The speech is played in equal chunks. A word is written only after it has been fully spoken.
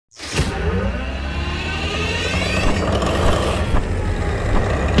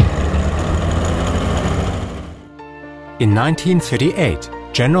In 1938,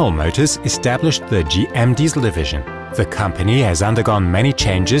 General Motors established the GM diesel division. The company has undergone many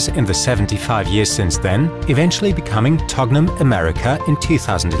changes in the 75 years since then, eventually becoming Tognum America in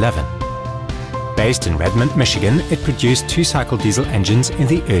 2011. Based in Redmond, Michigan, it produced two-cycle diesel engines in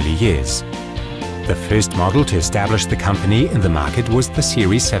the early years. The first model to establish the company in the market was the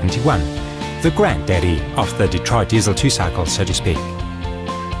Series 71, the granddaddy of the Detroit diesel two-cycle, so to speak.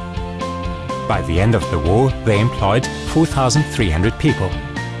 By the end of the war, they employed 4,300 people,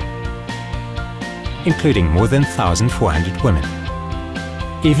 including more than 1,400 women.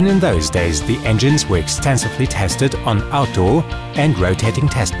 Even in those days, the engines were extensively tested on outdoor and rotating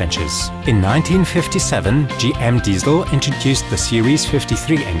test benches. In 1957, GM Diesel introduced the Series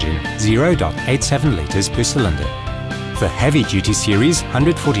 53 engine, 0.87 litres per cylinder. The heavy-duty Series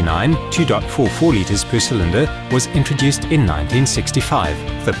 149, 2.44 litres per cylinder was introduced in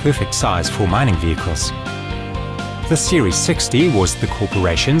 1965, the perfect size for mining vehicles. The Series 60 was the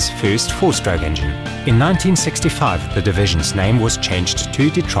corporation's first four-stroke engine. In 1965, the division's name was changed to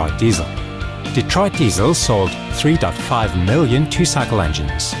Detroit Diesel. Detroit Diesel sold 3.5 million two-cycle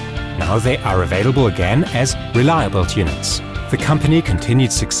engines. Now they are available again as reliable units. The company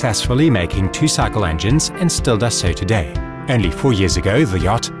continued successfully making two-cycle engines and still does so today. Only 4 years ago, the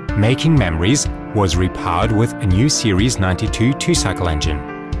yacht, making memories, was repowered with a new Series 92 two-cycle engine.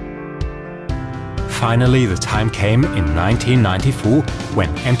 Finally, the time came in 1994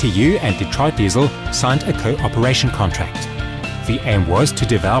 when MTU and Detroit Diesel signed a cooperation contract. The aim was to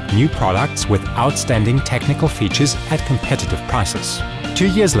develop new products with outstanding technical features at competitive prices. 2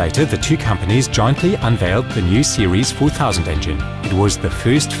 years later, the two companies jointly unveiled the new Series 4000 engine. It was the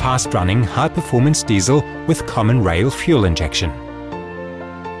first fast-running, high-performance diesel with common rail fuel injection.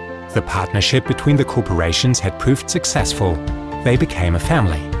 The partnership between the corporations had proved successful. They became a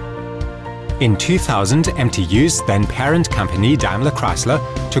family. In 2000, MTU's then parent company Daimler Chrysler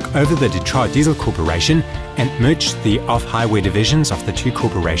took over the Detroit Diesel Corporation and merged the off-highway divisions of the two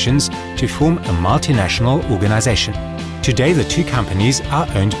corporations to form a multinational organization. Today, the two companies are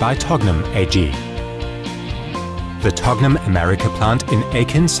owned by Tognum AG. The Tognum America plant in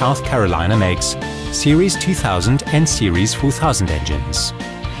Aiken, South Carolina makes Series 2000 and Series 4000 engines.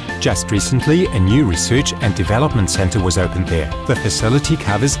 Just recently, a new research and development center was opened there. The facility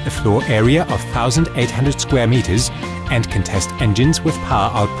covers a floor area of 1,800 square meters and can test engines with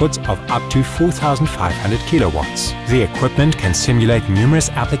power outputs of up to 4,500 kilowatts. The equipment can simulate numerous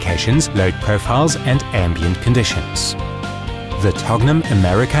applications, load profiles, and ambient conditions. The Tognum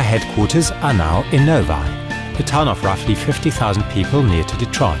America headquarters are now in Novi, a town of roughly 50,000 people near to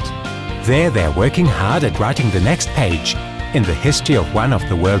Detroit. There, they're working hard at writing the next page in the history of one of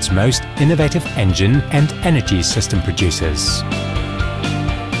the world's most innovative engine and energy system producers.